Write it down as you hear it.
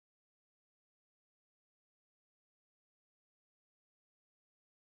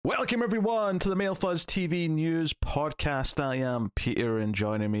Welcome everyone to the Mail Fuzz TV News Podcast. I am Peter, and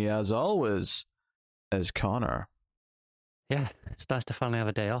joining me as always is Connor. Yeah, it's nice to finally have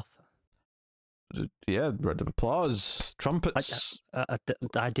a day off. Yeah, round of applause, trumpets.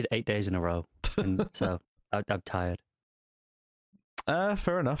 I did 8 days in a row, and so I'm tired.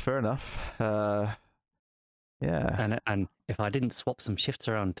 Fair enough. Yeah. And if I didn't swap some shifts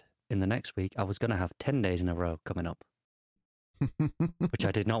around in the next week, I was going to have 10 days in a row coming up. Which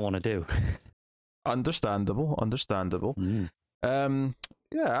I did not want to do. Understandable. TV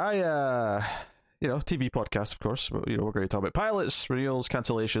podcast, of course. We're going to talk about pilots, renewals,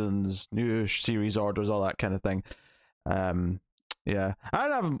 cancellations, new series orders, all that kind of thing. Yeah, I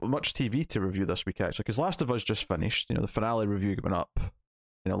don't have much TV to review this week actually, because Last of Us just finished. The finale review went up,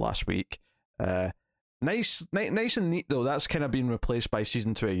 last week. Nice and neat though. That's kind of been replaced by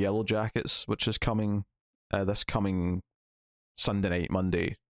season 2 of Yellow Jackets, which is coming this coming Sunday night,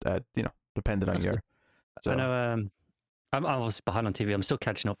 Monday, depending on your. So. I know. I'm obviously behind on TV. I'm still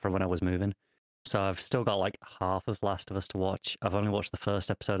catching up from when I was moving, so I've still got like half of Last of Us to watch. I've only watched the first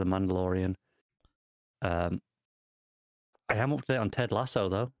episode of Mandalorian. I am up to date on Ted Lasso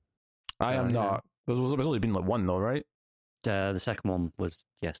though. I am not. There's only been like one though, right? The second one was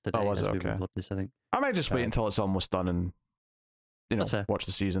yesterday. Oh, was it? Okay. This, I think. I might just wait until it's almost done and watch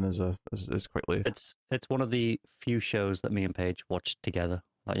the season as quickly. It's one of the few shows that me and Paige watch together.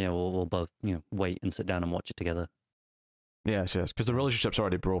 Like, we'll both wait and sit down and watch it together. Yes, because the relationship's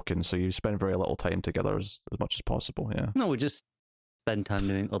already broken, so you spend very little time together as much as possible. Yeah. No, we just spend time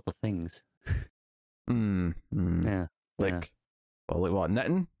doing other things. Yeah. Like what,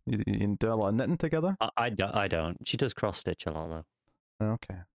 knitting? You do a lot of knitting together? I don't. She does cross stitch a lot though.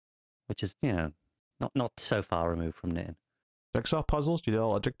 Okay. Which is not so far removed from knitting. Jigsaw puzzles? Do you do a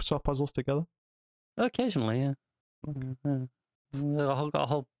lot of jigsaw puzzles together? Occasionally, yeah. I've got a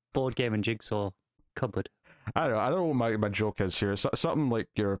whole board game and jigsaw cupboard. I don't know what my joke is here. Something like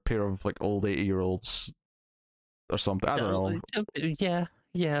you're a pair of like old 80-year-olds or something. I don't know.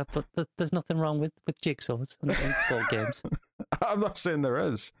 Yeah, but there's nothing wrong with jigsaws and board games. I'm not saying there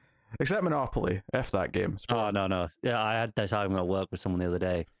is. Except Monopoly. F that game. Oh, no. Yeah, I had this argument at work with someone the other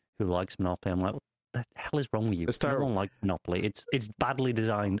day who likes Monopoly. I'm like, what the hell is wrong with you? It's terrible. No one likes Monopoly. It's badly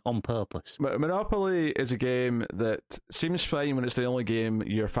designed on purpose. Monopoly is a game that seems fine when it's the only game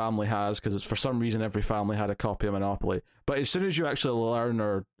your family has, because for some reason every family had a copy of Monopoly. But as soon as you actually learn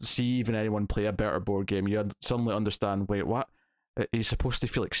or see even anyone play a better board game, you suddenly understand, wait, what? Are you supposed to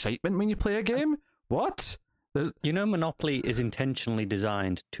feel excitement when you play a game? What? Monopoly is intentionally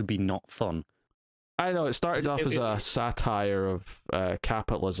designed to be not fun. I know, it started off as a satire of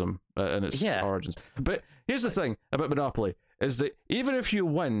capitalism and its origins. But here's the thing about Monopoly, is that even if you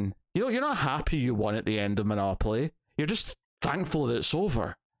win, you're not happy you won at the end of Monopoly. You're just thankful that it's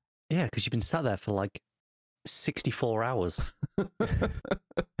over. Yeah, because you've been sat there for like 64 hours.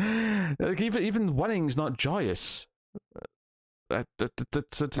 Like, even winning's not joyous. It's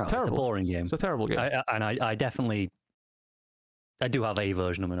terrible. It's a boring game. It's a terrible game. I definitely... I do have a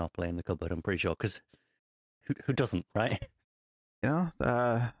version of Monopoly in the cupboard, I'm pretty sure, because who doesn't, right?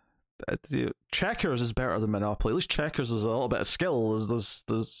 Checkers is better than Monopoly. At least Checkers is a little bit of skill.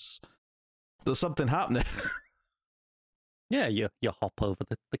 There's something happening. Yeah, you hop over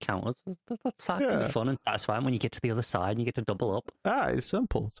the counters. That's kind of fun and satisfying when you get to the other side and you get to double up. It's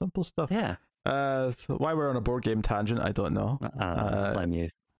simple stuff. Yeah. Why we're on a board game tangent, I don't know. Blame you.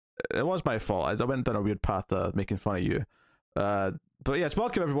 It was my fault. I went down a weird path making fun of you. But yes,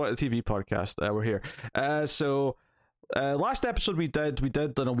 welcome everyone to the TV podcast. We're here. So last episode we did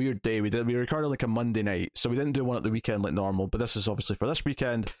on a weird day. We recorded like a Monday night, so we didn't do one at the weekend like normal. But this is obviously for this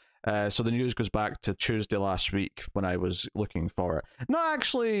weekend. So the news goes back to Tuesday last week when I was looking for it. Not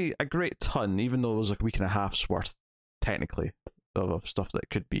actually a great ton, even though it was like a week and a half's worth technically of stuff that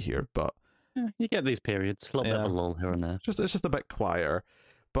could be here. But you get these periods, a little bit of a lull here and there. It's just a bit quieter.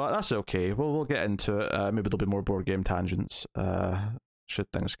 But that's okay. We'll get into it. Maybe there'll be more board game tangents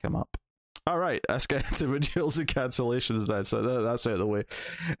should things come up. All right, let's get into renewals and cancellations then. So that's out of the way.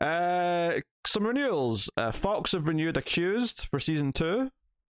 Some renewals. Fox have renewed Accused for season 2.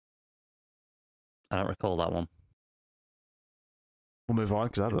 I don't recall that one. We'll move on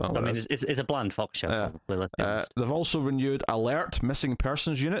because I don't know. I mean, it's a bland Fox show. Probably, let's be honest. They've also renewed Alert Missing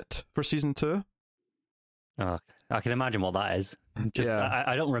Persons Unit for season 2. Oh, I can imagine what that is.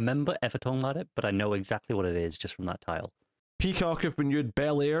 I don't remember ever talking about it, but I know exactly what it is just from that title. Peacock have renewed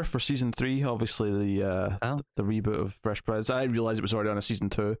Bel Air for season 3. Obviously, the reboot of Fresh Prince. I didn't realize it was already on a season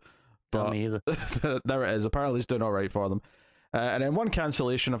 2, but me either. there it is. Apparently, it's doing all right for them. And then one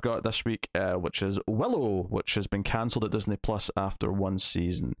cancellation I've got this week, which is Willow, which has been cancelled at Disney Plus after one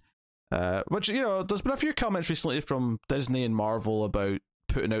season. Which, there's been a few comments recently from Disney and Marvel about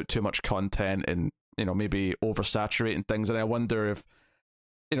putting out too much content and, maybe oversaturating things. And I wonder if,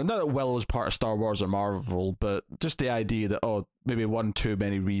 not that Willow's part of Star Wars or Marvel, but just the idea that, maybe one too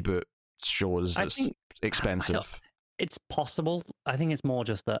many reboot shows that's expensive. It's possible. I think it's more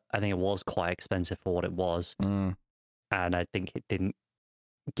just that I think it was quite expensive for what it was. And I think it didn't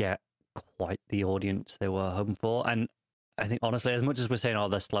get quite the audience they were hoping for. And I think, honestly, as much as we're saying,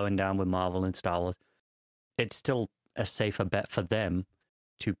 they're slowing down with Marvel and Star Wars, it's still a safer bet for them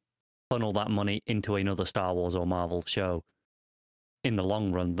to funnel that money into another Star Wars or Marvel show in the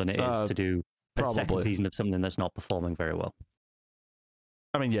long run than it is to do a second season of something that's not performing very well.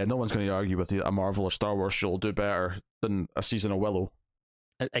 I mean, yeah, no one's going to argue with you. A Marvel or Star Wars show will do better than a season of Willow.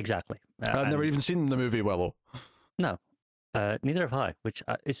 Exactly. I've never even seen the movie Willow. No. Neither have I, which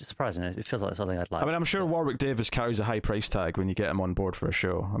is surprising. It feels like something I'd like. I mean, I'm sure Warwick Davis carries a high price tag when you get him on board for a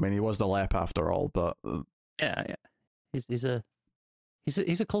show. I mean, he was the Lep after all, but... Yeah. He's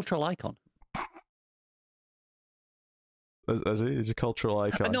a cultural icon. Is he? He's a cultural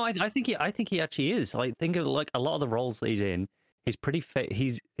icon. No, I think he actually is. Like, think of a lot of the roles that he's in. He's pretty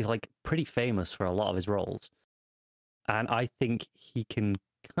pretty famous for a lot of his roles, and I think he can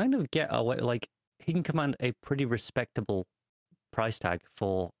kind of get away. Like, he can command a pretty respectable price tag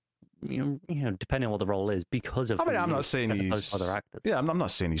for depending on what the role is because of. I mean, I'm not saying he's other actors. Yeah, I'm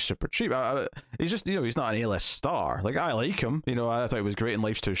not saying he's super cheap. He's just he's not an A-list star. Like, I like him. I thought he was great in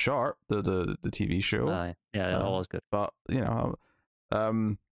Life's Too Short, the TV show. That was good. But but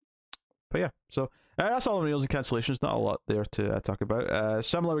yeah, so. That's all the renewals and cancellations. Not a lot there to talk about.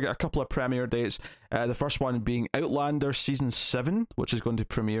 Similar, we got a couple of premiere dates. The first one being Outlander Season 7, which is going to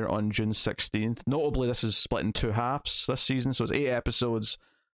premiere on June 16th. Notably, this is split in two halves this season, so it's 8 episodes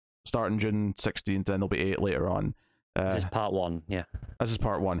starting June 16th, and there'll be 8 later on. This is part 1, yeah. This is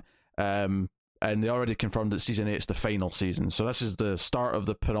part 1. And they already confirmed that Season 8 is the final season, so this is the start of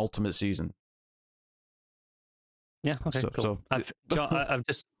the penultimate season. Yeah, okay, cool. I've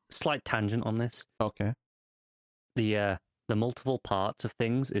just... Slight tangent on this. Okay. The multiple parts of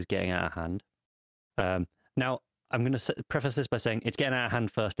things is getting out of hand. Now, I'm going to preface this by saying it's getting out of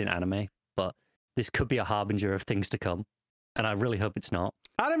hand first in anime, but this could be a harbinger of things to come, and I really hope it's not.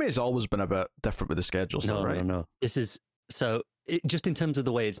 Anime has always been a bit different with the schedules, right? No. This is just in terms of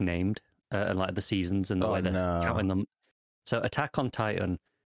the way it's named, and like the seasons and the way they're counting them. So, Attack on Titan,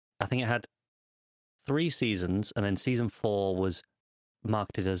 I think it had 3 seasons, and then season 4 was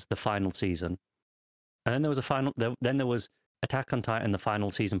marketed as the final season, and then there was then there was Attack on Titan, the final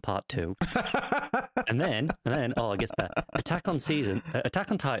season part 2, and then it gets better. Attack on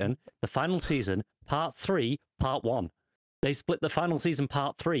Titan, the final season part 3, part 1. They split the final season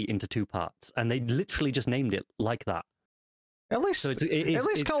part 3 into 2 parts, and they literally just named it like that. At least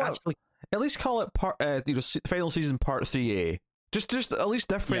call it part final season part 3A. Just at least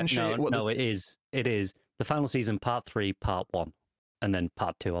differentiate. It is the final season part 3, part 1. And then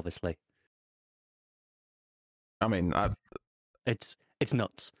part 2, obviously. I mean, it's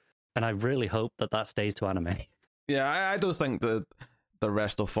nuts, and I really hope that stays to anime. Yeah, I don't think that the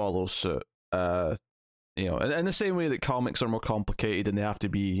rest will follow suit. In the same way that comics are more complicated and they have to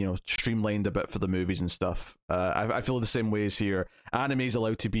be, streamlined a bit for the movies and stuff. I feel the same way as here. Anime is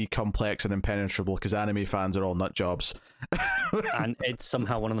allowed to be complex and impenetrable because anime fans are all nut jobs, and it's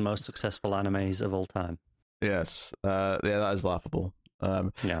somehow one of the most successful animes of all time. Yes, that is laughable.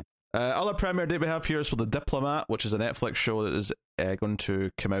 Other premiere date we have here is for The Diplomat, which is a Netflix show that is going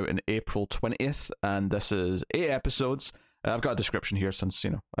to come out in April 20th, and this is 8 episodes. I've got a description here since,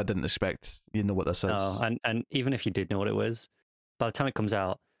 I didn't expect you know what this is. Oh, and even if you did know what it was, by the time it comes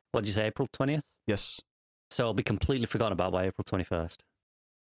out, what did you say, April 20th? Yes. So it'll be completely forgotten about by April 21st.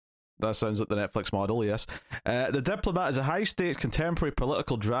 That sounds like the Netflix model, yes. The Diplomat is a high-stakes contemporary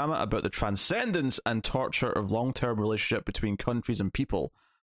political drama about the transcendence and torture of long-term relationship between countries and people.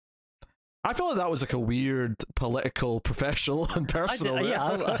 I feel like that was like a weird political, professional, and personal.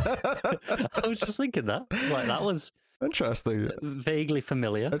 I was just thinking that. Like, that was interesting. Vaguely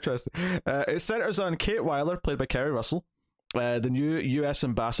familiar. Interesting. It centers on Kate Weiler, played by Kerry Russell, the new US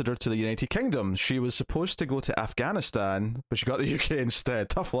ambassador to the United Kingdom. She was supposed to go to Afghanistan, but she got the UK instead.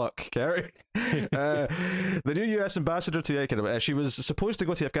 Tough luck, Kerry. The new US ambassador to the United Kingdom. She was supposed to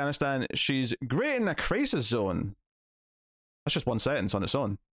go to Afghanistan. She's great in a crisis zone. That's just one sentence on its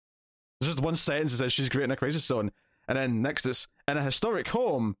own. There's just one sentence that says she's great in a crisis zone. And then next it's in a historic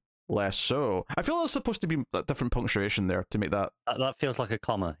home, less so. I feel there's supposed to be a different punctuation there to make that. That feels like a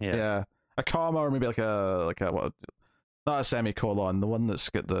comma, yeah. Yeah. A comma or maybe like a not a semicolon. The one that's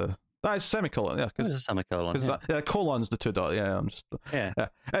got the that is semicolon. Yeah, It's a semicolon. because colon's the two dot. Yeah, I'm just Yeah.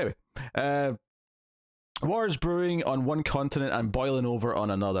 Anyway, wars brewing on one continent and boiling over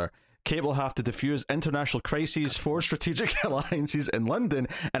on another. Kate will have to defuse international crises, forge strategic alliances in London,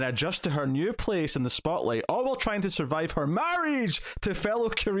 and adjust to her new place in the spotlight, all while trying to survive her marriage to fellow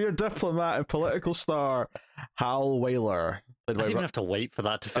career diplomat and political star Hal Whaler. I didn't even have to wait for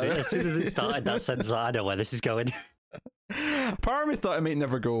that to finish. As soon as it started, that sentence, I know where this is going. Part of me thought it might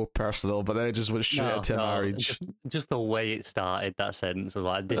never go personal, but then it just went straight into marriage. Just the way it started, that sentence, I was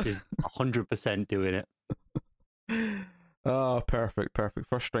like, this is 100% doing it. Oh, perfect.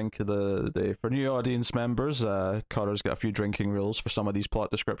 First drink of the day. For new audience members, Connor's got a few drinking rules for some of these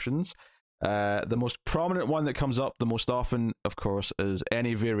plot descriptions. The most prominent one that comes up the most often, of course, is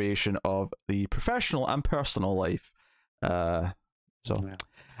any variation of the professional and personal life. Yeah.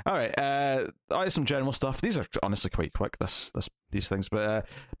 All right. Some general stuff. These are honestly quite quick. These things, but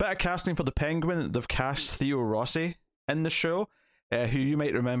bit of casting for the Penguin. They've cast Theo Rossi in the show, who you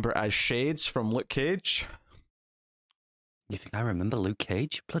might remember as Shades from Luke Cage. You think I remember Luke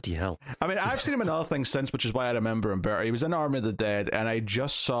Cage? Bloody hell. I mean, I've seen him in other things since, which is why I remember him better. He was in Army of the Dead, and I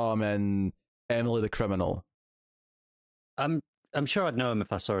just saw him in Emily the Criminal. I'm sure I'd know him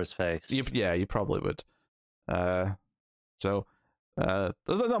if I saw his face. You probably would. There's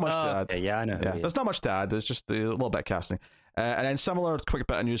not much to add. Okay, yeah, I know. Yeah, there's not much to add. There's just a little bit of casting. And then similar quick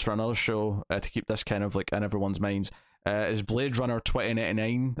bit of news for another show to keep this kind of like in everyone's minds is Blade Runner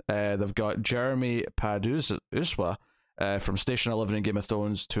 2099. They've got Jeremy Paduswa from Station 11 in Game of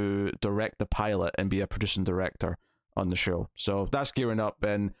Thrones to direct the pilot and be a producing director on the show. So that's gearing up,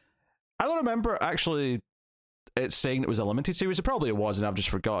 and I don't remember actually it's saying it was a limited series. It probably was, and I've just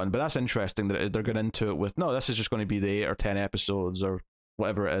forgotten, but that's interesting that they're going into it with, no, this is just going to be the 8 or 10 episodes or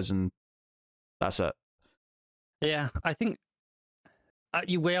whatever it is, and that's it. Yeah, I think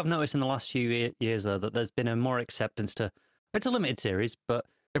we have noticed in the last few years, though, that there's been a more acceptance to, it's a limited series, but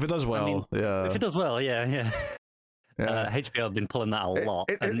if it does well, If it does well, yeah. HBO have been pulling that a lot.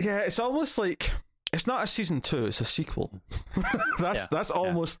 It's almost like it's not a season 2; it's a sequel. that's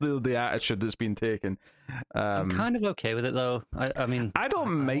almost the attitude that's been taken. I'm kind of okay with it, though. I mean, I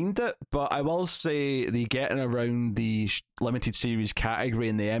don't mind it, but I will say the getting around the limited series category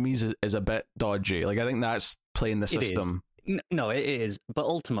in the Emmys is a bit dodgy. Like, I think that's playing the system. No, it is. But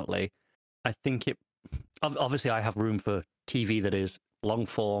ultimately, I think it. Obviously, I have room for TV that is long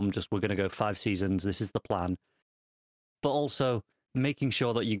form. Just we're going to go 5 seasons. This is the plan. But also making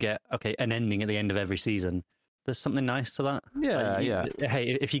sure that you get an ending at the end of every season. There's something nice to that. Yeah.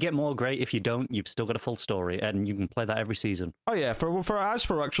 Hey, if you get more, great. If you don't, you've still got a full story, and you can play that every season. Oh yeah. For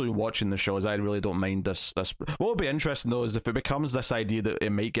actually watching the shows, I really don't mind this. What would be interesting though is if it becomes this idea that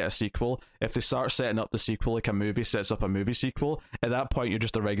it might get a sequel. If they start setting up the sequel like a movie sets up a movie sequel, at that point you're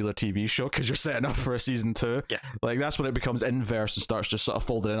just a regular TV show because you're setting up for a season 2. Yes. Like that's when it becomes inverse and starts just sort of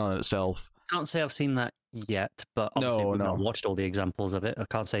folding in on itself. Can't say I've seen that yet, but obviously we've not watched all the examples of it. I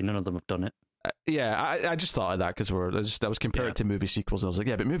can't say none of them have done it. I just thought of that because I was comparing it to movie sequels, and I was like,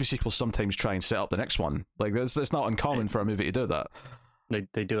 yeah, but movie sequels sometimes try and set up the next one. Like, it's not uncommon for a movie to do that.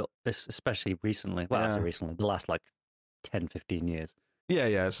 They do it, especially recently. Well, I say recently, the last 10, 15 years. Yeah,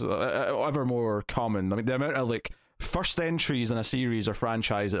 it's ever more common. I mean, the amount of first entries in a series or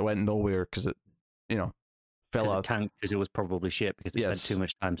franchise that went nowhere because it, fell out. It tanked because it was probably shit because they spent too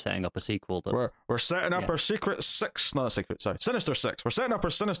much time setting up a sequel. We're setting up our Secret Six, not a Secret, sorry, Sinister Six. We're setting up our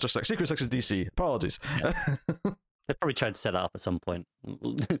Sinister Six. Secret Six is DC. Apologies. Yeah. They probably tried to set that up at some point.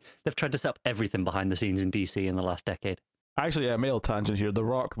 They've tried to set up everything behind the scenes in DC in the last decade. Actually, male tangent here. The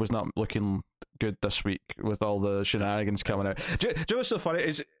Rock was not looking good this week with all the shenanigans coming out. Do you know what's so funny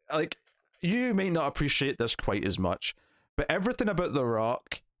is you may not appreciate this quite as much, but everything about The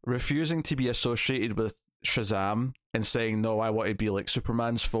Rock refusing to be associated with Shazam and saying, no, I want to be like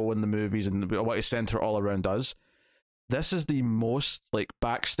Superman's foe in the movies and I want to center all around us. This is the most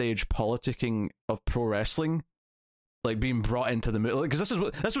backstage politicking of pro wrestling, being brought into the movie. Because this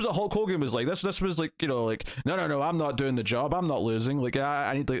was what Hulk Hogan was like. This was no, I'm not doing the job. I'm not losing.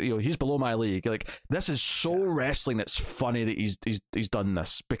 I need he's below my league. This is so wrestling. It's funny that he's done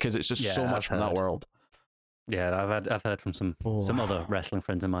this because it's just so much from that world. Yeah, I've heard from some other wrestling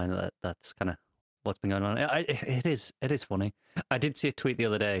friends of mine that's kind of what's been going on. It is funny. I did see a tweet the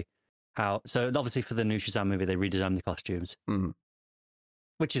other day so obviously for the new Shazam movie they redesigned the costumes,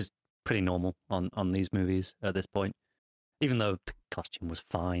 which is pretty normal on these movies at this point. Even though the costume was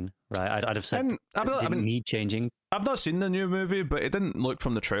fine, right? I'd have said it didn't need changing. I've not seen the new movie, but it didn't look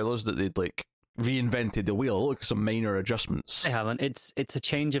from the trailers that they'd reinvented the wheel. It looked like some minor adjustments. They haven't. It's a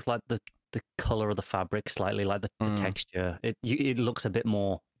change of the the color of the fabric slightly, like the texture. It looks a bit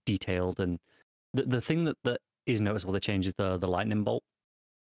more detailed, and the thing that is noticeable, the change is the lightning bolt,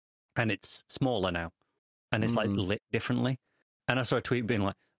 and it's smaller now, and it's like lit differently. And I saw a tweet being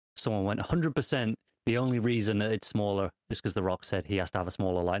like, someone went 100%. The only reason that it's smaller is because The Rock said he has to have a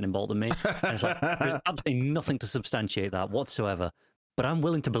smaller lightning bolt than me. And it's like, there's absolutely nothing to substantiate that whatsoever, but I'm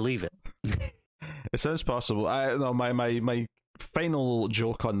willing to believe it. It sounds possible. My final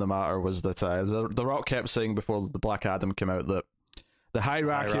joke on the matter was that the Rock kept saying before the Black Adam came out that the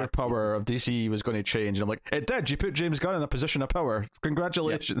hierarchy of power of DC was going to change. And I'm like, it did. You put James Gunn in a position of power.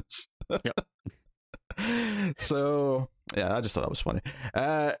 Congratulations. Yep. So, yeah, I just thought that was funny.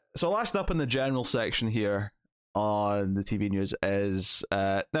 So last up in the general section here on the TV news is,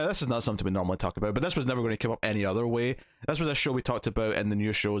 now this is not something we normally talk about, but this was never going to come up any other way. This was a show we talked about in the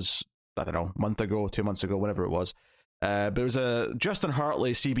news shows, I don't know, a month ago, 2 months ago, whatever it was. But it was a Justin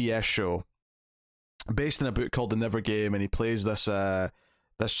Hartley CBS show based in a book called The Never Game, and he plays this lone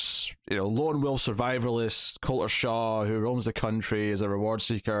wolf survivalist, Coulter Shaw, who roams the country as a reward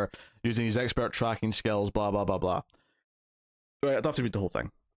seeker using his expert tracking skills, blah, blah, blah, blah. Right, I don't have to read the whole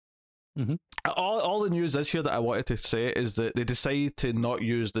thing. Mm-hmm. All the news is here that I wanted to say is that they decided to not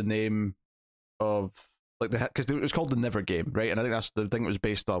use the name of, like, because it was called The Never Game, right? And I think that's the thing it was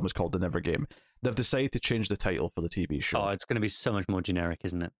based on, was called The Never Game. They've decided to change the title for the TV show. Oh, it's going to be so much more generic,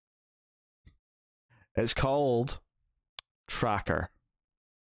 isn't it? It's called Tracker.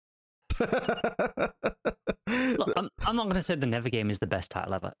 Look, I'm not going to say The Never Game is the best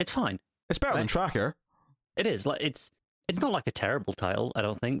title ever. It's fine. It's better than Tracker. It is. Like, it's not like a terrible title, I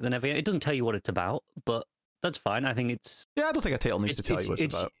don't think. The Never Game. It doesn't tell you what it's about, but that's fine. I think it's... Yeah, I don't think a title needs to tell you what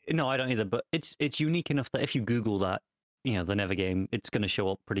it's about. No, I don't either, but it's unique enough that if you Google that, The Never Game, it's going to show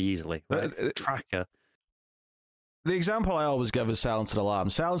up pretty easily. Right? Tracker. The example I always give is Silence of the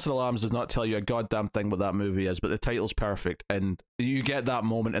Lambs. Silence of the Lambs does not tell you a goddamn thing what that movie is, but the title's perfect, and you get that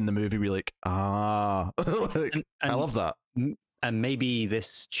moment in the movie where you're like, like, I love that. And maybe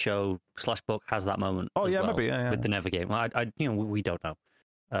this show / book has that moment. Oh yeah, well, maybe with The Never Game. Well, we don't know.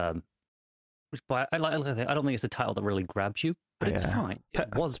 But I don't think it's a title that really grabs you, but it's fine.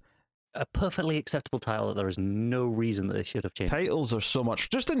 It was a perfectly acceptable title that there is no reason that they should have changed. Titles are so much,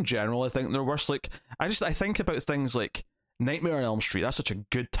 just in general, I think they're worse. Like, I think about things like Nightmare on Elm Street. That's such a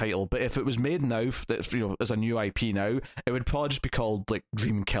good title, but if it was made now, as a new IP now, it would probably just be called like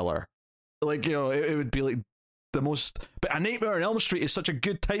Dream Killer. Like, it would be like the most. But A Nightmare on Elm Street is such a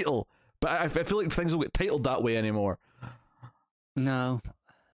good title, but I feel like things don't get titled that way anymore. No,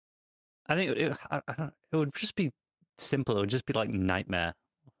 I think it would just be simple. It would just be like Nightmare.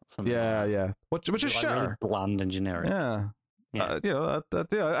 Yeah. Which is like sure really bland and generic. Yeah.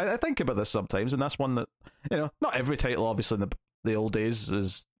 I think about this sometimes, and that's one that not every title, obviously, in the old days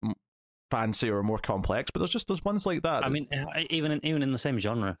is fancy or more complex, but there's ones like that. I mean, even in the same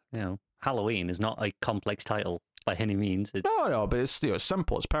genre, Halloween is not a complex title by any means. No, but it's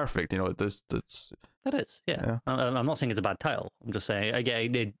simple, it's perfect. It is. Yeah. I'm not saying it's a bad title. I'm just saying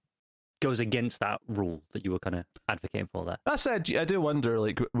again, it goes against that rule that you were kind of advocating for there. That said, I do wonder,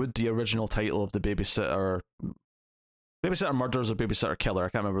 like, would the original title of the Babysitter Murders or Babysitter Killer, I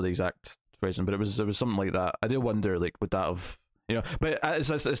can't remember the exact phrasing, but it was something like that. I do wonder, like, would that have, but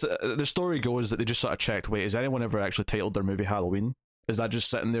the story goes that they just sort of checked, wait, has anyone ever actually titled their movie Halloween? Is that just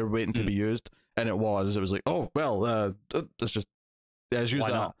sitting there waiting to be used? And it was like, oh, well, let's use that.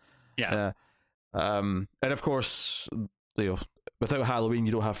 Not? Yeah. And of course, without Halloween,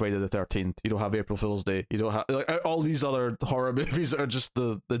 you don't have Friday the 13th. You don't have April Fool's Day. You don't have all these other horror movies that are just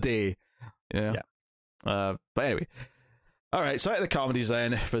the day. Yeah. But anyway, all right. So out of the comedies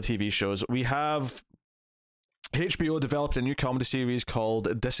then for the TV shows, we have HBO developed a new comedy series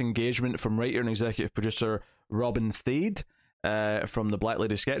called Disengagement from writer and executive producer Robin Thade from the Black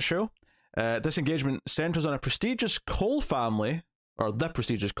Lady Sketch Show. Disengagement centers on a prestigious Cole family, or the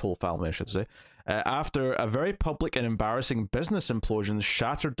prestigious Cole family, I should say, after a very public and embarrassing business implosion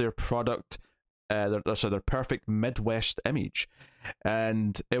shattered their product, their perfect Midwest image.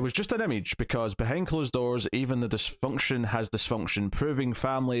 And it was just an image, because behind closed doors, even the dysfunction has dysfunction, proving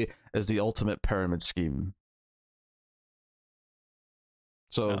family is the ultimate pyramid scheme.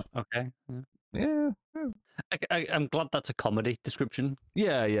 So, okay. Yeah. I'm glad that's a comedy description.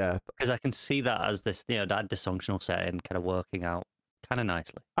 Yeah. Because I can see that as this, that dysfunctional setting kind of working out kind of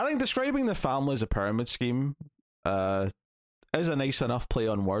nicely. I think describing the family as a pyramid scheme is a nice enough play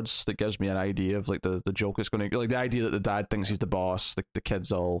on words that gives me an idea of like the joke it's going to, like the idea that the dad thinks he's the boss, the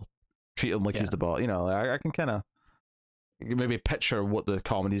kids all treat him like he's the boss. I can kind of maybe picture what the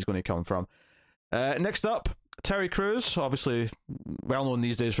comedy is going to come from. Next up, Terry Crews, obviously well known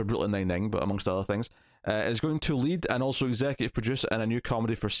these days for Brooklyn Nine-Nine, but amongst other things, is going to lead and also executive produce in a new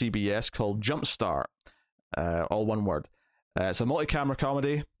comedy for CBS called Jumpstart. All one word. It's a multi-camera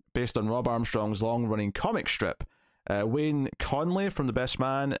comedy based on Rob Armstrong's long-running comic strip. Wayne Conley from The Best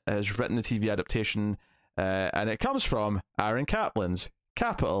Man has written the TV adaptation, and it comes from Aaron Kaplan's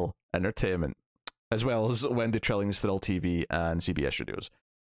Capital Entertainment, as well as Wendy Trilling's Thrill TV and CBS Studios.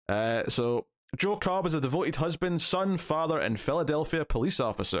 So Joe Cobb is a devoted husband, son, father, and Philadelphia police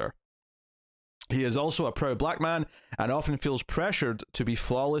officer. He is also a proud black man and often feels pressured to be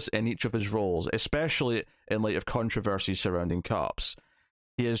flawless in each of his roles, especially in light of controversies surrounding cops.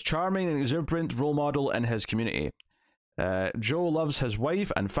 He is charming and exuberant role model in his community. Joe loves his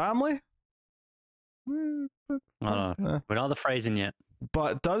wife and family. We're not the phrasing yet.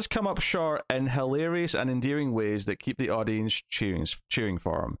 But does come up short in hilarious and endearing ways that keep the audience cheering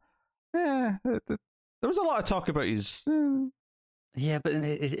for him. There was a lot of talk about his... Yeah, but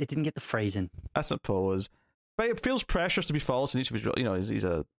it didn't get the phrasing. I suppose. But it feels precious to be flawless in each of his... You know, he's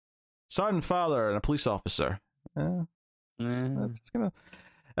a son, father, and a police officer. That's gonna...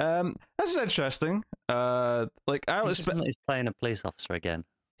 this is interesting. Like I was he's playing a police officer again.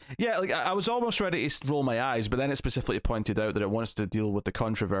 Yeah, like I was almost ready to roll my eyes, but then it specifically pointed out that it wants to deal with the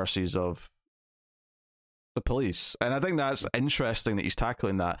controversies of the police, and I think that's interesting that he's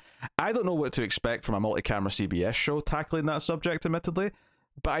tackling that. I don't know what to expect from a multi-camera CBS show tackling that subject, admittedly,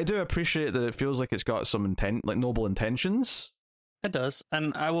 but I do appreciate that it feels like it's got some noble intentions. It does,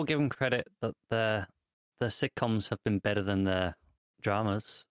 and I will give him credit that the sitcoms have been better than the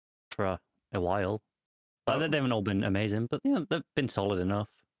dramas for a while. They haven't all been amazing, but they've been solid enough.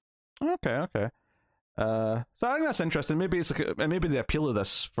 Okay. So I think that's interesting. Maybe it's maybe the appeal of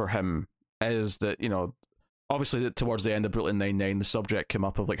this for him is that, obviously towards the end of Brooklyn Nine-Nine, the subject came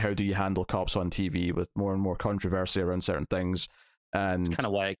up of like, how do you handle cops on TV with more and more controversy around certain things, and it's kind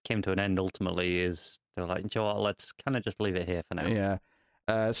of why it came to an end ultimately. Is they're like, Joe, let's kind of just leave it here for now. Yeah.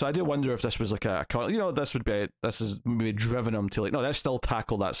 So I do wonder if this was like this is maybe driven him to like, no, let's still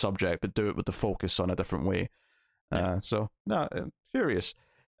tackle that subject, but do it with the focus on a different way. Curious.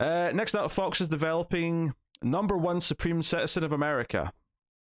 Next up, Fox is developing #1 Supreme Citizen of America.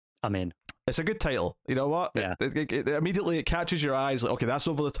 I'm in. It's a good title. You know what? Yeah. It immediately it catches your eyes. Like, okay, that's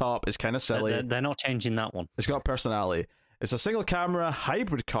over the top. It's kind of silly. They're not changing that one. It's got personality. It's a single camera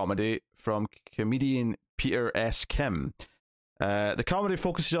hybrid comedy from comedian Peter S. Kim. The comedy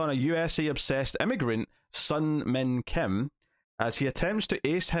focuses on a USA-obsessed immigrant, Sun Min Kim, as he attempts to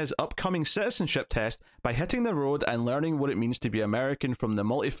ace his upcoming citizenship test by hitting the road and learning what it means to be American from the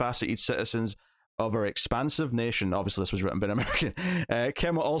multifaceted citizens of our expansive nation. Obviously, this was written by an American.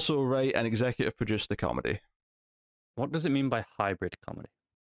 Kim will also write and executive produce the comedy. What does it mean by hybrid comedy?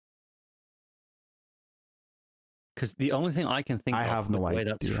 Because the only thing I can think of the way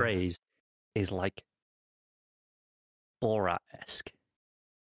that's phrased is like Borat-esque.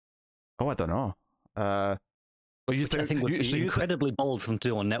 Oh, I don't know. I think would be incredibly bold for them to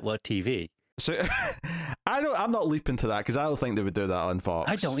do on network TV. So I'm not leaping to that because I don't think they would do that on Fox.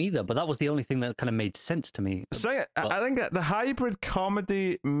 I don't either, but that was the only thing that kind of made sense to me. So I think that the hybrid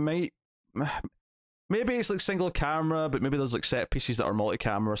comedy maybe it's like single camera, but maybe there's like set pieces that are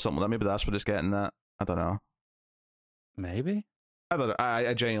multi-camera or something. Maybe that's what it's getting at. I don't know. Maybe. I don't know.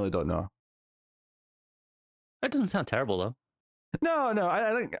 I genuinely don't know. It doesn't sound terrible though. No.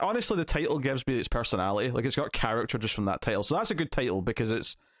 I think honestly the title gives me its personality. Like it's got character just from that title, so that's a good title because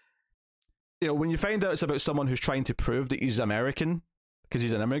it's, when you find out it's about someone who's trying to prove that he's American because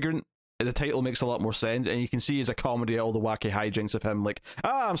he's an immigrant, the title makes a lot more sense, and you can see as a comedy all the wacky hijinks of him, like,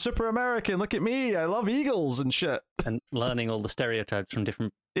 I'm super American, look at me, I love eagles and shit, and learning all the stereotypes from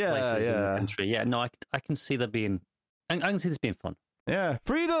different places in the country. Yeah, no, I can see that being, I can see this being fun. Yeah,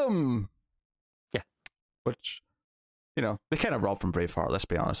 freedom. Yeah, which. They kind of robbed from Braveheart, let's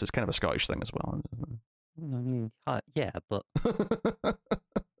be honest. It's kind of a Scottish thing as well. I mean, yeah, but...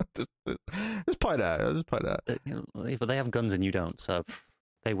 just point out. But they have guns and you don't, so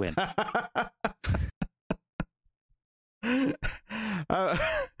they win. To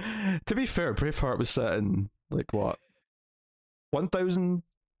be fair, Braveheart was set in, 1000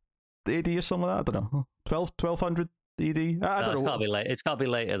 AD or something like that? I don't know. 1200 AD? I don't know. It's got to be late. It's got to be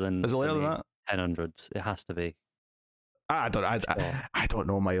later than... Is it later than that? 1000s. It has to be. I don't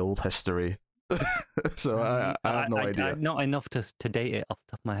know my old history, so I have no idea. Not enough to date it off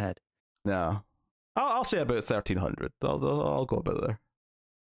the top of my head. No, I'll say about 1300. I'll go about there.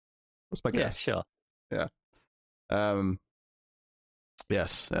 That's my guess. Yeah, sure. Yeah.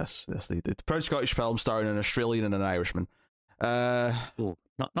 Yes. The proud Scottish film starring an Australian and an Irishman. Ooh,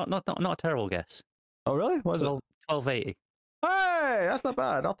 not a terrible guess. Oh, really? What is it? 1280. Hey, that's not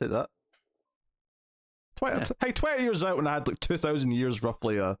bad. I'll take that. 20, Yeah. Hey, 20 years out when I had like 2,000 years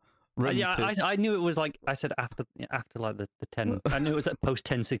roughly. I knew it was like I said after like the 10. I knew it was post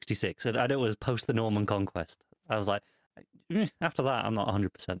 1066. I knew it was post the Norman Conquest. I was like, after that, I'm not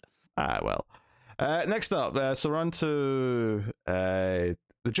 100%. Well. Next up, so we're on to the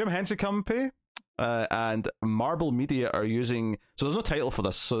Jim Henson Company and Marble Media are using. So there's no title for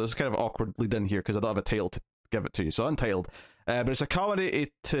this, so it's kind of awkward lead in here because I don't have a title to give it to you. So untitled, but it's a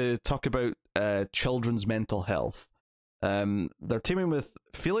comedy to talk about children's mental health. They're teaming with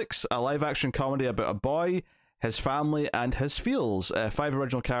Felix, a live-action comedy about a boy, his family, and his feels. 5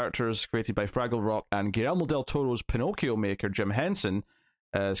 original characters created by Fraggle Rock and Guillermo del Toro's Pinocchio maker Jim Henson,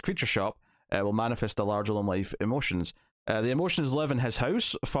 his Creature Shop, will manifest the larger-than-life emotions. The emotions live in his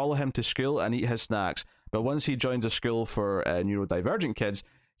house, follow him to school, and eat his snacks. But once he joins a school for neurodivergent kids,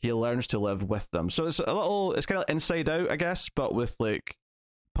 he learns to live with them. So it's kind of Inside Out, I guess, but with like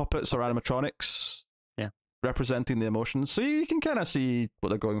puppets or animatronics. Representing the emotions, so you can kind of see what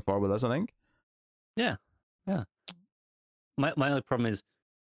they're going for with this, I think. Yeah. My only problem is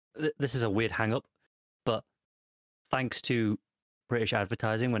this is a weird hang-up, but thanks to British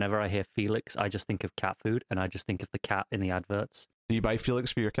advertising, whenever I hear Felix, I just think of cat food, and I just think of the cat in the adverts. Do you buy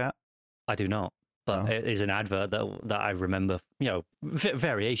Felix for your cat? I do not, but It is an advert that I remember,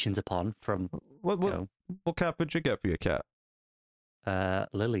 variations upon from. What cat food did you get for your cat?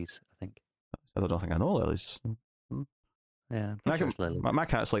 Lilies, I think. I don't think I know Lily's. Yeah, I'm sure it's Lily. My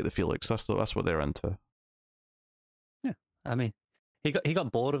cat's like the Felix. That's what they're into. Yeah, I mean, he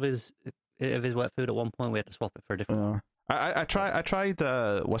got bored of his wet food at one point. We had to swap it for a different one. I tried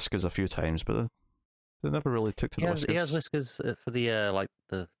Whiskers a few times, but they never really took to the Whiskers. He has Whiskers for the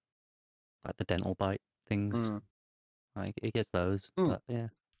the dental bite things. Like he gets those, but yeah.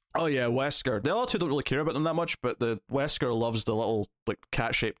 Oh yeah, Wesker. The other two don't really care about them that much, but the Wesker loves the little like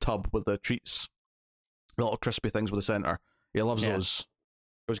cat-shaped tub with the treats, the little crispy things with the center. He loves those.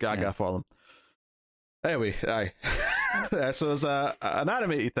 Goes gaga for them. Anyway, aye. So there's an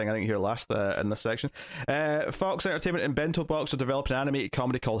animated thing I think here last in this section. Fox Entertainment and Bento Box are developing an animated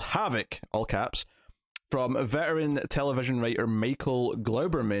comedy called Havoc, all caps, from veteran television writer Michael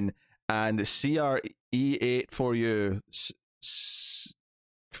Glauberman and CRE8 4U.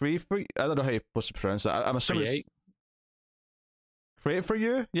 I don't know how you're supposed to pronounce that. I'm assuming Create for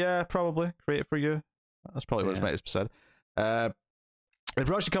You? Yeah, probably. Create for You. That's probably what it's meant to be said. The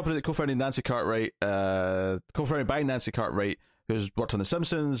production company that co-founded by Nancy Cartwright, who's worked on The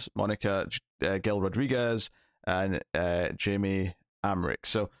Simpsons, Monica Gil Rodriguez, and Jamie Amrick.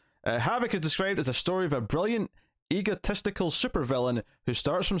 So, Havoc is described as a story of a brilliant, egotistical supervillain who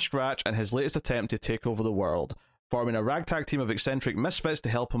starts from scratch in his latest attempt to take over the world, forming a ragtag team of eccentric misfits to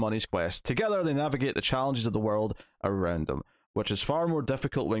help him on his quest. Together, they navigate the challenges of the world around them, which is far more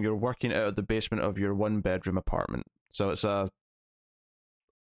difficult when you're working out of the basement of your one-bedroom apartment. So it's a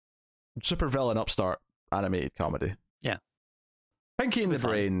supervillain upstart animated comedy. Yeah. Pinky in the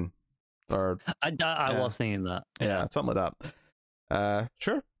Brain. Or I was thinking that. Yeah, something like that.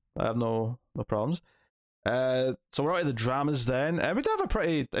 Sure. I have no problems. So we're out of the dramas then. We do have a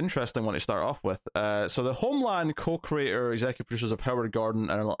pretty interesting one to start off with. So the Homeland co-creator, executive producers of Howard Gordon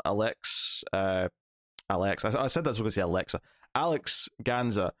and Alex, I said that's because Alexa. Alex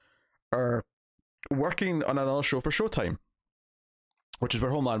Ganza are working on another show for Showtime, which is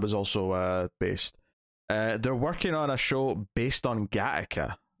where Homeland was also based. They're working on a show based on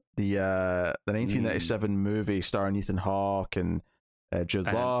Gattaca, the 1997 movie starring Ethan Hawke and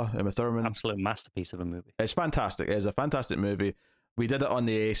Jude Law, Uma Thurman. Absolute masterpiece of a movie. It's fantastic. It is a fantastic movie. We did it on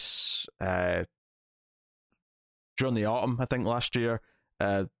the Ace during the autumn, I think, last year.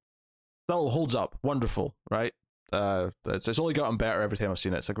 Still holds up. Wonderful, right? It's only gotten better every time I've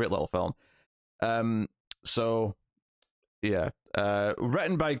seen it. It's a great little film. So, yeah.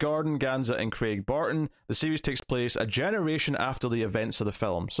 Written by Gordon, Ganza, and Craig Barton, the series takes place a generation after the events of the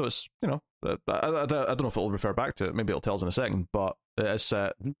film. So it's, I don't know if it'll refer back to it. Maybe it'll tell us in a second, but it is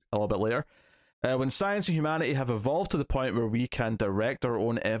set a little bit later. When science and humanity have evolved to the point where we can direct our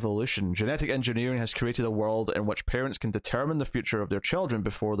own evolution, genetic engineering has created a world in which parents can determine the future of their children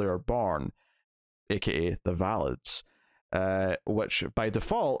before they are born, aka the Valids, which by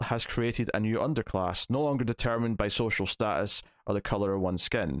default has created a new underclass, no longer determined by social status or the color of one's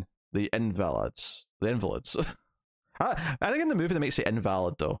skin, the invalids. I think in the movie they might say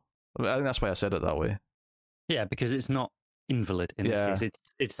invalid though. I think that's why I said it that way. Yeah, because it's not invalid in this case.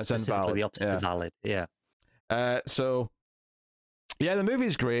 It's specifically invalid. the opposite of valid. Yeah. So yeah, the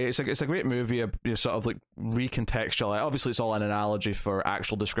movie's great. It's a great movie. Sort of like recontextualize. Obviously, it's all an analogy for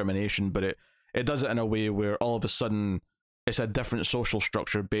actual discrimination, but it does it in a way where all of a sudden it's a different social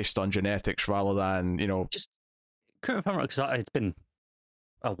structure based on genetics rather than, you know. Just correct me if I'm wrong, because it's been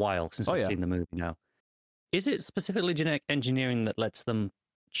a while since I've seen the movie now. Is it specifically genetic engineering that lets them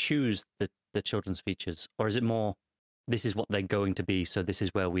choose the children's features, or is it more, this is what they're going to be, so this is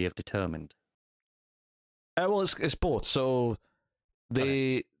where we have determined? Well, it's both. So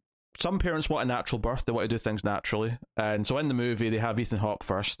some parents want a natural birth. They want to do things naturally. And so in the movie, they have Ethan Hawke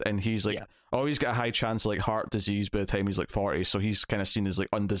first, and he's like, he's got a high chance of like heart disease by the time he's like 40. So he's kind of seen as like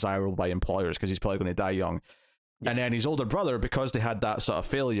undesirable by employers because he's probably going to die young. Yeah. And then his older brother, because they had that sort of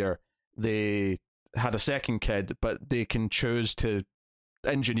failure, they had a second kid, but they can choose to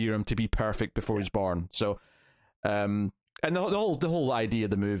engineer him to be perfect before he's born. So, and the whole idea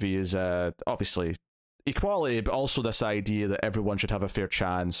of the movie is obviously equality, but also this idea that everyone should have a fair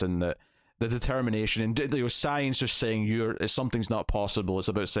chance, and that the determination and science just saying if something's not possible, it's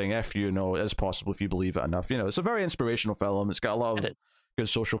about saying F you, no, it is possible if you believe it enough. It's a very inspirational film. It's got a lot of good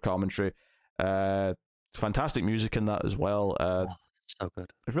social commentary, fantastic music in that as well. So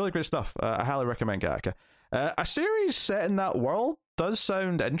good. It's really great stuff. I highly recommend Gattaca. A series set in that world does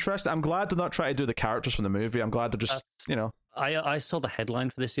sound interesting. I'm glad they're not trying to do the characters from the movie. I'm glad they're just, I saw the headline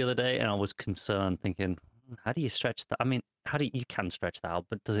for this the other day, and I was concerned, thinking, how do you stretch that? I mean, you can stretch that out,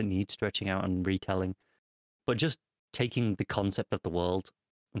 but does it need stretching out and retelling? But just taking the concept of the world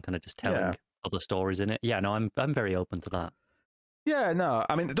and kind of just telling other stories in it. Yeah, no, I'm very open to that. Yeah, no,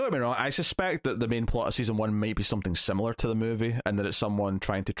 I mean, don't get me wrong, I suspect that the main plot of season 1 might be something similar to the movie, and that it's someone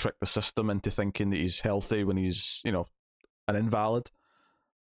trying to trick the system into thinking that he's healthy when he's, an invalid.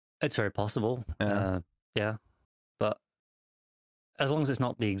 It's very possible. Yeah. But as long as it's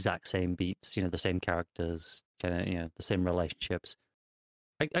not the exact same beats, the same characters, the same relationships,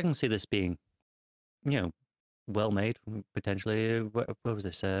 I can see this being, well made, potentially. What was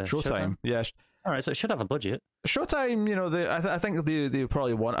this? Showtime. Yeah. All right, so it should have a budget. Showtime, I think they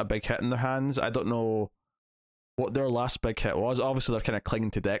probably want a big hit in their hands. I don't know what their last big hit was. Obviously, they're kind of clinging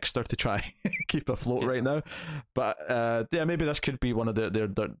to Dexter to try keep afloat right now. But maybe this could be one of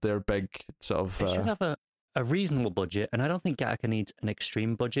their big sort of. They should have a reasonable budget, and I don't think Gattaca needs an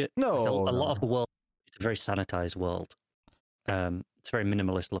extreme budget. No, a lot of the world, it's a very sanitized world. It's very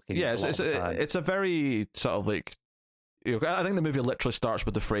minimalist looking. Yeah, it's a very sort of like. I think the movie literally starts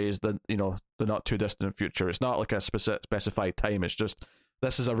with the phrase that the not too distant future. It's not like a specified time. It's just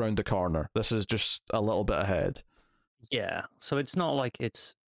this is around the corner. This is just a little bit ahead. Yeah, so it's not like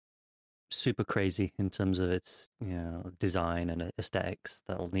it's super crazy in terms of its design and aesthetics.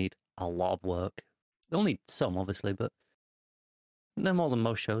 That'll need a lot of work. They'll need some, obviously, but no more than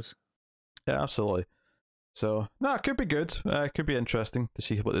most shows. Yeah, absolutely. So it could be good. It could be interesting to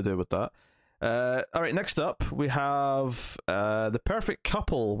see what they do with that. All right, next up we have The Perfect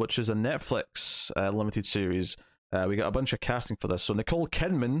Couple, which is a Netflix limited series. We got a bunch of casting for this. So Nicole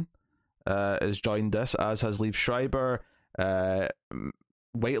Kidman has joined this, as has Liev Schreiber,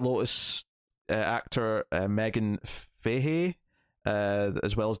 White Lotus actor Megan Fahey,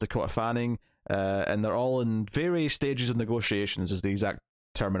 as well as Dakota Fanning, and they're all in various stages of negotiations, is the exact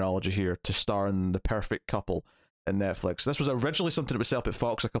terminology here, to star in The Perfect Couple in Netflix. This was originally something that was set up at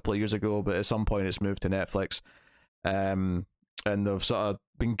Fox a couple of years ago, but at some point it's moved to Netflix, and they've sort of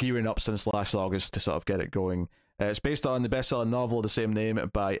been gearing up since last August to sort of get it going. It's based on the best-selling novel of the same name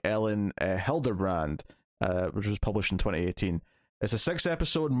by Ellen Hilderbrand, which was published in 2018. It's a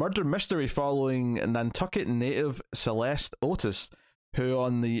 6-episode murder mystery following Nantucket native Celeste Otis, who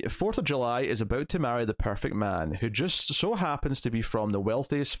on the 4th of July is about to marry the perfect man, who just so happens to be from the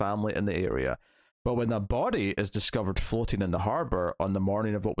wealthiest family in the area. But when a body is discovered floating in the harbour on the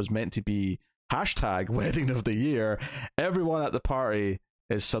morning of what was meant to be #wedding of the year, everyone at the party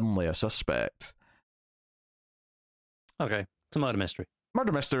is suddenly a suspect. Okay, it's a murder mystery.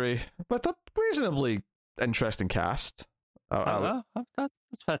 Murder mystery, but a reasonably interesting cast. That's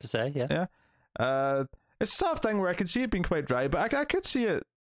fair to say, yeah. Yeah. It's a sort of thing where I could see it being quite dry, but I could see it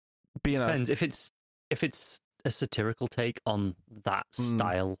being Depends. If it's a satirical take on that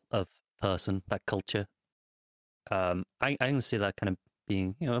style of person, that culture, I can see that kind of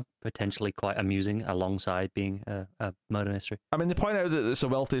being, potentially quite amusing alongside being a murder mystery. I mean, they point out that it's the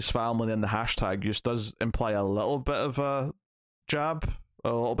wealthiest family, and the hashtag use does imply a little bit of a jab, a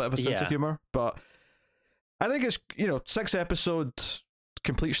little bit of a sense of humor, but I think it's 6-episode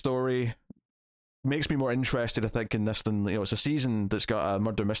complete story makes me more interested, I think, in this than it's a season that's got a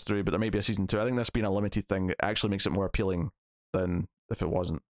murder mystery, but there may be a season 2. I think this being a limited thing, it actually makes it more appealing than if it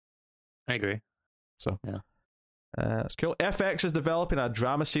wasn't. I agree. So yeah, that's cool. FX is developing a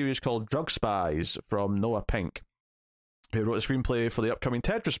drama series called Drug Spies from Noah Pink. who wrote the screenplay for the upcoming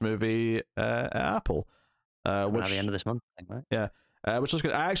Tetris movie at Apple. Which at the end of this month, I think, right? Yeah, which was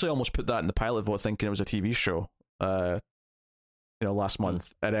good. I actually almost put that in the pilot vote, thinking it was a TV show. Last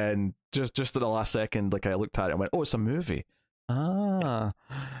month, and then just at the last second, like I looked at it and went, "Oh, it's a movie." But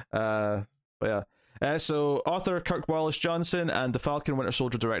yeah. So author Kirk Wallace Johnson and the Falcon Winter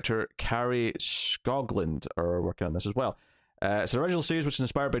Soldier director Carrie Skoglund are working on this as well. So the original series, which is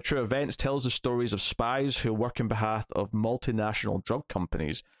inspired by true events, tells the stories of spies who work on behalf of multinational drug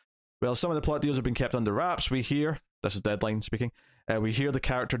companies. Well, some of the plot deals have been kept under wraps. We hear, this is Deadline speaking, we hear the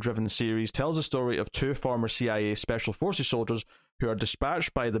character-driven series tells the story of two former CIA Special Forces soldiers who are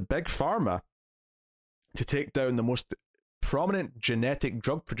dispatched by the Big Pharma to take down the most prominent genetic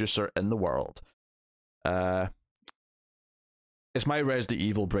drug producer in the world. It's my Resident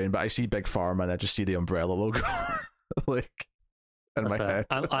Evil brain, but I see Big Pharma and I just see the Umbrella logo like in my head.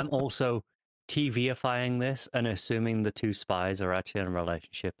 I'm also TV-ifying this and assuming the two spies are actually in a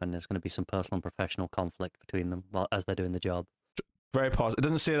relationship and there's going to be some personal and professional conflict between them as they're doing the job. Very possible. It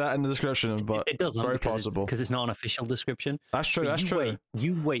doesn't say that in the description, but it doesn't, very because possible. Because it's not an official description. That's true. That's true.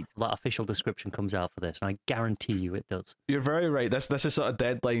 You wait till that official description comes out for this, and I guarantee you it does. You're very right. This is sort of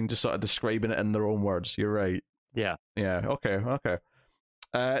Deadline, just sort of describing it in their own words. You're right. Yeah. Yeah. Okay.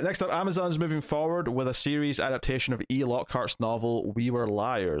 Next up, Amazon's moving forward with a series adaptation of E. Lockhart's novel We Were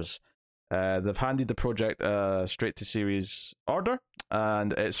Liars. They've handed the project straight to series order,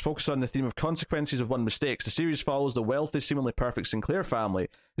 and it's focused on the theme of consequences of one mistakes. The series follows the wealthy, seemingly perfect Sinclair family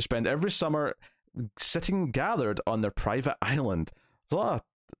who spend every summer sitting gathered on their private island. There's a lot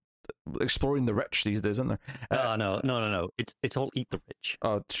of exploring the rich these days, isn't there? No. It's all eat the rich.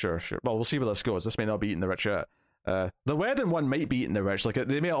 Oh, sure. Well, we'll see where this goes. This may not be eating the rich yet. The wedding one might be eating the rich. Like,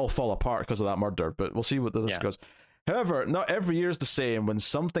 they may all fall apart because of that murder, but we'll see what this goes. However, not every year is the same. When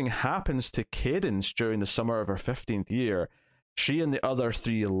something happens to Cadence during the summer of her 15th year, she and the other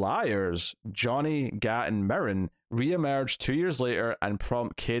three liars, Johnny, Gat, and Mirren, re-emerge 2 years later and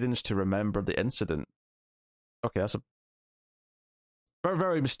prompt Cadence to remember the incident. Okay, that's a very,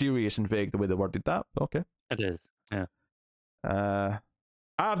 very mysterious and vague the way they worded that. Okay. It is, yeah. I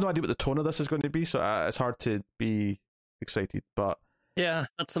have no idea what the tone of this is going to be, so it's hard to be excited, but... Yeah,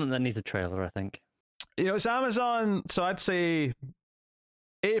 that's something that needs a trailer, I think. It's Amazon, so I'd say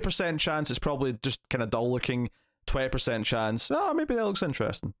 80% chance it's probably just kind of dull looking, 20% chance, maybe that looks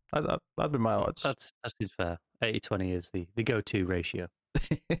interesting. That'd be my odds. That's fair. 80-20 is the go-to ratio.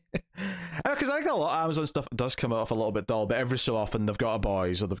 Because I think a lot of Amazon stuff does come off a little bit dull, but every so often they've got a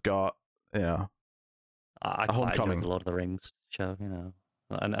Boys or they've got, I a Homecoming. enjoyed the Lord of the Rings show,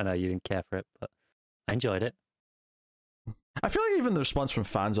 I know you didn't care for it, but I enjoyed it. I feel like even the response from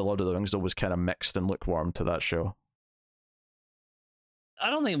fans of Lord of the Rings though was kind of mixed and lukewarm to that show. I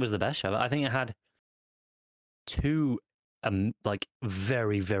don't think it was the best show. I think it had two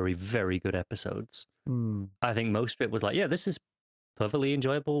very, very, very good episodes. I think most of it was like, yeah, this is perfectly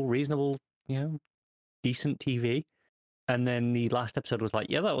enjoyable, reasonable, decent TV. And then the last episode was like,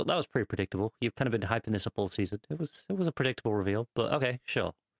 yeah, that was pretty predictable. You've kind of been hyping this up all season. It was a predictable reveal, but okay,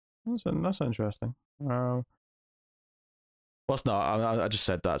 sure. That's interesting. Well, it's not. I just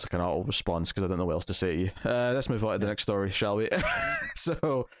said that as a kind of auto response because I don't know what else to say to you. Let's move on to the next story, shall we?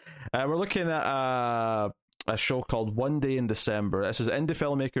 So, we're looking at a show called One Day in December. This is indie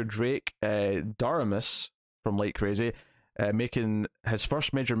filmmaker Drake Doremus from Light Crazy making his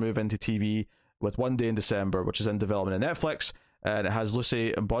first major move into TV with One Day in December, which is in development on Netflix, and it has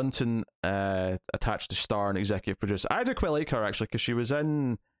Lucy Bonton attached to star and executive producer. I do quite like her, actually, because she was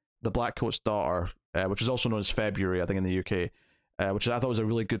in The Black Coat's Daughter, which is also known as February, I think, in the UK, which I thought was a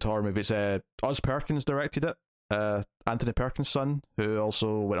really good horror movie. It's Oz Perkins directed it, Anthony Perkins' son, who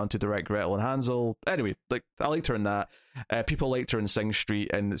also went on to direct Gretel and Hansel. Anyway, I liked her in that. People liked her in Sing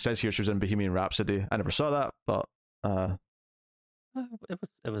Street, and it says here she was in Bohemian Rhapsody. I never saw that, but it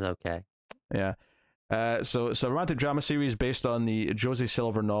was okay. Yeah. So it's a romantic drama series based on the Josie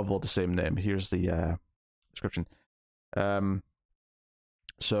Silver novel of the same name. Here's the description.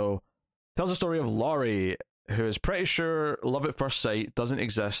 So tells the story of Laurie, who is pretty sure love at first sight doesn't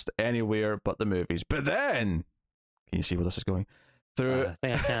exist anywhere but the movies. But then, can you see where this is going? I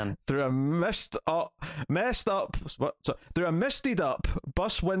think I can. Through a mistied up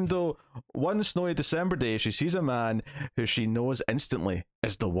bus window one snowy December day, she sees a man who she knows instantly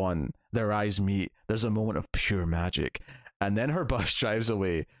is the one. Their eyes meet. There's a moment of pure magic, and then her bus drives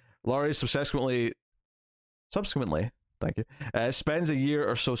away. Laurie subsequently, thank you, spends a year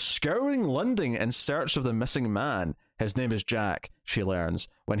or so scouring London in search of the missing man. His name is Jack, she learns,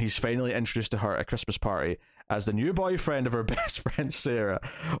 when he's finally introduced to her at a Christmas party as the new boyfriend of her best friend Sarah.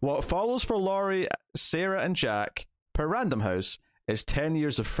 What follows for Laurie, Sarah, and Jack per Random House is 10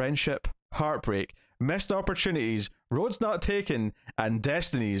 years of friendship, heartbreak, missed opportunities, roads not taken, and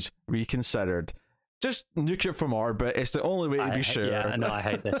destinies reconsidered. Just nuke it from orbit. It's the only way to be sure. Yeah, no, I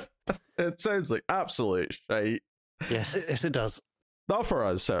hate this. It sounds like absolute shite. Yes, it does. Not for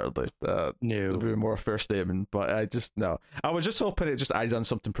us, certainly. No. It would be more a fair statement, but I just, no. I was just hoping it just added on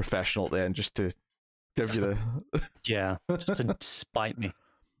something professional at the end, just to give you the... Yeah, just to spite me.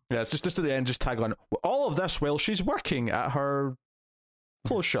 Yeah, it's just at the end, just tag on, all of this while she's working at her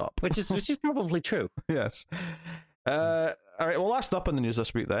clothes shop. Which is probably true. Yes. All right, well, last up in the news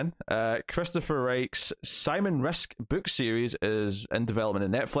this week then. Christopher Reich's Simon Risk book series is in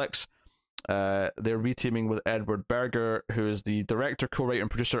development at Netflix. They're reteaming with Edward Berger, who is the director, co-writer, and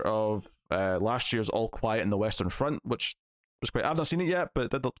producer of last year's All Quiet on the Western Front, which was quite... I've not seen it yet, but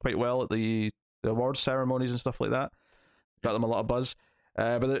it did quite well at the awards ceremonies and stuff like that. Got them a lot of buzz.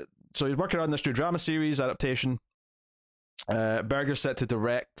 So he's working on this new drama series adaptation. Berger's set to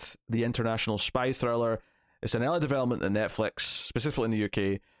direct the international spy thriller. It's an early development in Netflix, specifically in the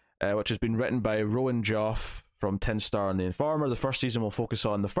UK, which has been written by Rowan Joff from Tin Star and The Informer. The first season will focus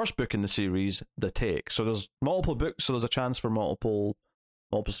on the first book in the series, The Take. So there's multiple books, so there's a chance for multiple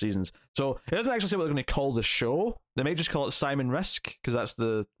seasons. So it doesn't actually say what they're going to call the show. They may just call it Simon Risk, because that's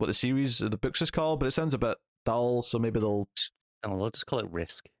what the series, the books is called, but it sounds a bit dull, so maybe they'll just call it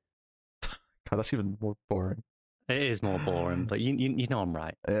Risk. God, that's even more boring. It is more boring, but you know I'm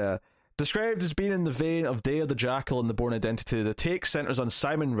right. Yeah. Described as being in the vein of Day of the Jackal and The Bourne Identity, The Take centres on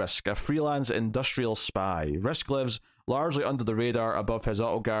Simon Risk, a freelance industrial spy. Risk lives largely under the radar above his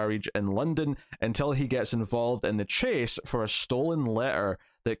auto garage in London until he gets involved in the chase for a stolen letter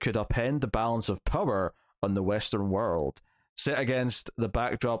that could upend the balance of power on the Western world, set against the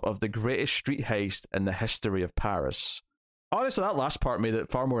backdrop of the greatest street heist in the history of Paris. Honestly, that last part made it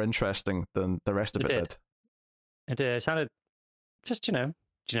far more interesting than the rest of it did. It sounded just,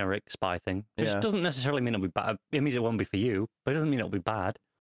 generic spy thing, which Yeah. doesn't necessarily mean it'll be bad. It means it won't be for you, but it doesn't mean it'll be bad.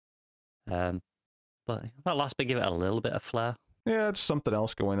 But that last bit gave it a little bit of flair. Yeah, just something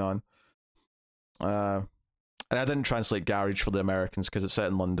else going on. And I didn't translate garage for the Americans because it's set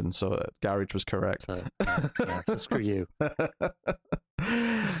in London, so garage was correct. So, so screw you.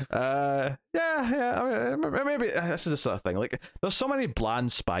 I mean, maybe this is the sort of thing. Like, there's so many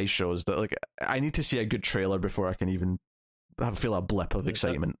bland spy shows that, like, I need to see a good trailer before I can even feel a blip of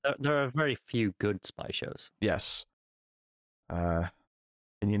excitement. There are very few good spy shows. Yes. Can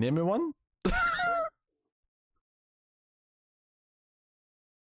you name me one?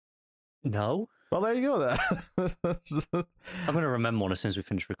 No. Well, there you go. Then I'm going to remember one as soon as we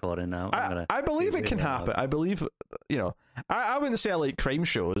finish recording now. I believe it can happen. I believe, I wouldn't say I like crime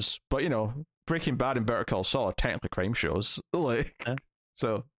shows, but, Breaking Bad and Better Call Saul are technically crime shows. Like,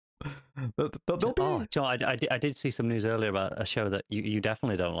 so they'll be... Oh, John, I did see some news earlier about a show that you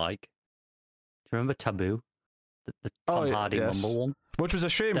definitely don't like. Do you remember Taboo? The Tom Hardy Mumble one? Which was a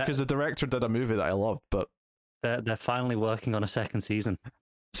shame because the director did a movie that I loved, but... They're finally working on a second season.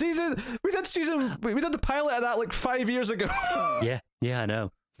 We did the pilot of that like 5 years ago. Yeah, I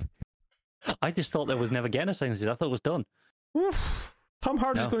know. I just thought there was never getting a second season. I thought it was done. Oof. Tom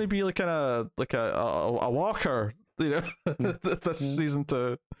Hardy's going to be like a walker, this season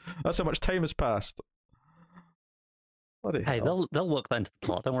 2. That's how much time has passed. Bloody hell. They'll work that into the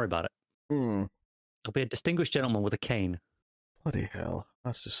plot. Don't worry about it. There'll be a distinguished gentleman with a cane. Bloody hell.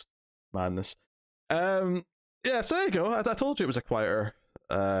 That's just madness. Yeah, so there you go. I told you it was a quieter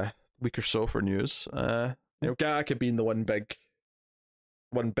week or so for news. Gattaca being the one big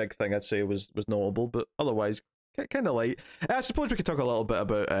thing I'd say was notable, but otherwise kind of light. I suppose we could talk a little bit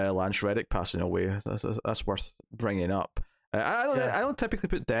about Lance Reddick passing away. That's worth bringing up. I don't typically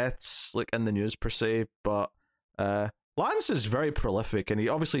put deaths like in the news per se, but Lance is very prolific, and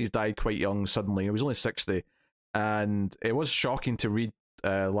he's died quite young suddenly. He was only 60, and it was shocking to read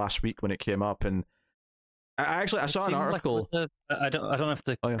last week when it came up. And I saw an article. I don't know if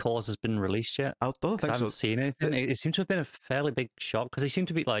the cause has been released yet. I don't think so. I haven't seen anything. It seemed to have been a fairly big shock because he seemed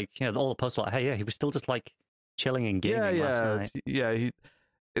to be like, all the posts were like, hey, yeah, he was still just like chilling and gaming last night. Yeah,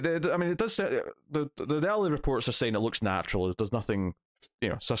 it does say, the early reports are saying it looks natural. There's nothing,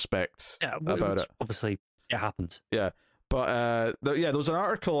 suspect about it. Obviously, it happens. Yeah. But there was an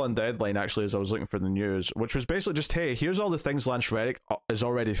article on Deadline actually as I was looking for the news, which was basically just, hey, here's all the things Lance Reddick is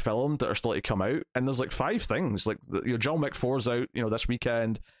already filmed that are still to come out, and there's like 5 things. Like John Wick 4's out, this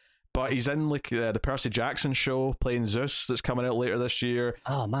weekend, but he's in like the Percy Jackson show playing Zeus that's coming out later this year.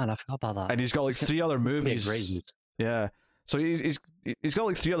 Oh man, I forgot about that. And he's got like 3 other movies. Yeah, so he's got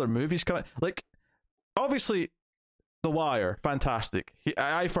like 3 other movies coming. Like, obviously, The Wire, fantastic.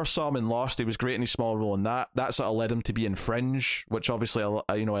 I first saw him in Lost. He was great in his small role in that. That sort of led him to be in Fringe, which obviously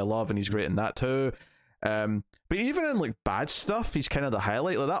I love, and he's great in that too. But even in like bad stuff, he's kind of the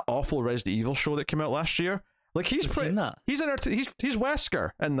highlight. Like that awful Resident Evil show that came out last year. Like he's pretty. He's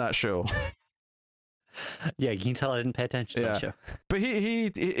Wesker in that show. Yeah, you can tell I didn't pay attention to that show. But he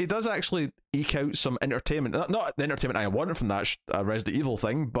does actually eke out some entertainment. Not the entertainment I wanted from that Resident Evil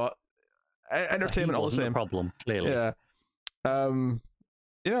thing, but entertainment all the same. The problem, clearly. Yeah. I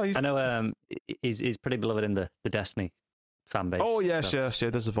know. He's pretty beloved in the Destiny fan base. Oh yes, yeah.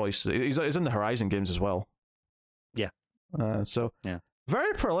 Does the voice? He's in the Horizon games as well. Yeah.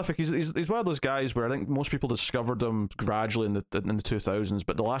 Very prolific. He's one of those guys where I think most people discovered him gradually in the 2000s,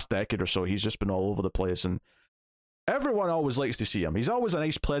 but the last decade or so, he's just been all over the place, and everyone always likes to see him. He's always a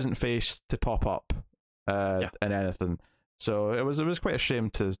nice, pleasant face to pop up in anything. So it was quite a shame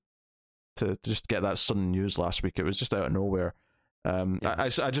to just get that sudden news last week. It was just out of nowhere. I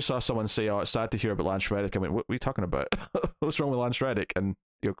just saw someone say, "Oh, it's sad to hear about Lance Reddick." I mean, what are you talking about? What's wrong with Lance Reddick? And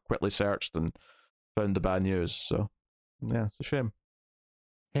quickly searched and found the bad news. So yeah, it's a shame.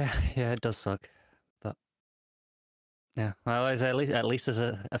 Yeah, it does suck, but yeah. Well, at least there's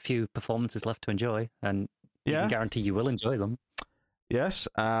a few performances left to enjoy, and you can guarantee you will enjoy them. Yes,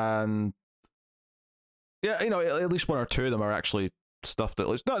 and yeah, at least one or two of them are actually stuff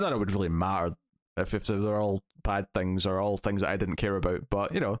that none of it would really matter if they're all bad things or all things that I didn't care about.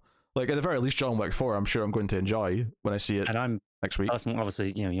 But like at the very least, John Wick 4, I'm sure I'm going to enjoy when I see it. And I'm next week.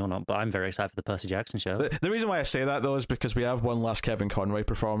 Obviously, you're not, but I'm very excited for the Percy Jackson show. The reason why I say that though is because we have one last Kevin Conroy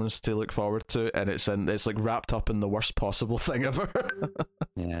performance to look forward to, and it's like wrapped up in the worst possible thing ever.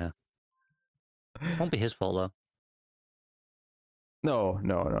 Yeah, it won't be his fault though. No.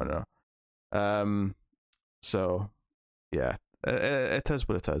 So yeah, it is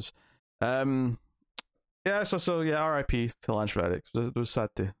what it is. Yeah. So yeah. R.I.P. to Lance Reddick. It was sad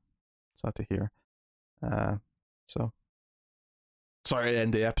to hear. So. Sorry to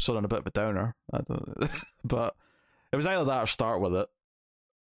end the episode on a bit of a downer, but it was either that or start with it.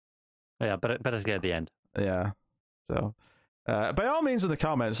 Yeah, but better to get at the end. Yeah. So, by all means, in the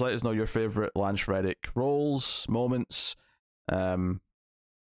comments, let us know your favorite Lance Reddick roles, moments, all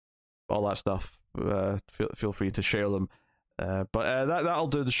that stuff. Feel free to share them. But that'll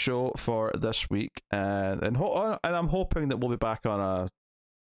do the show for this week, and I'm hoping that we'll be back on a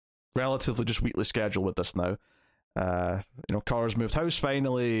relatively just weekly schedule with this now. Car's moved house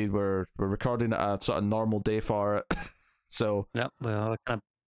finally. We're recording at a sort of normal day for it. So yeah, we're kind of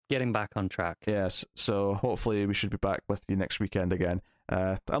getting back on track. Yes, so hopefully we should be back with you next weekend again.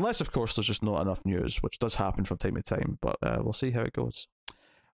 Unless of course there's just not enough news, which does happen from time to time, but we'll see how it goes.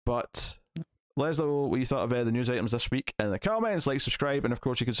 But let us know what you thought of the news items this week in the comments. Like, subscribe, and of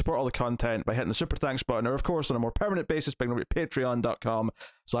course you can support all the content by hitting the super thanks button, or of course on a more permanent basis by going over to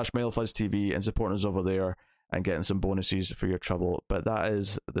patreon.com/MailFuzzTV and supporting us over there and getting some bonuses for your trouble. But that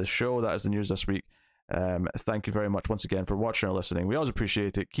is the show. That is the news this week. Thank you very much once again for watching or listening. We always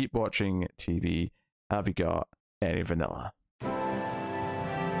appreciate it. Keep watching TV. Have you got any vanilla?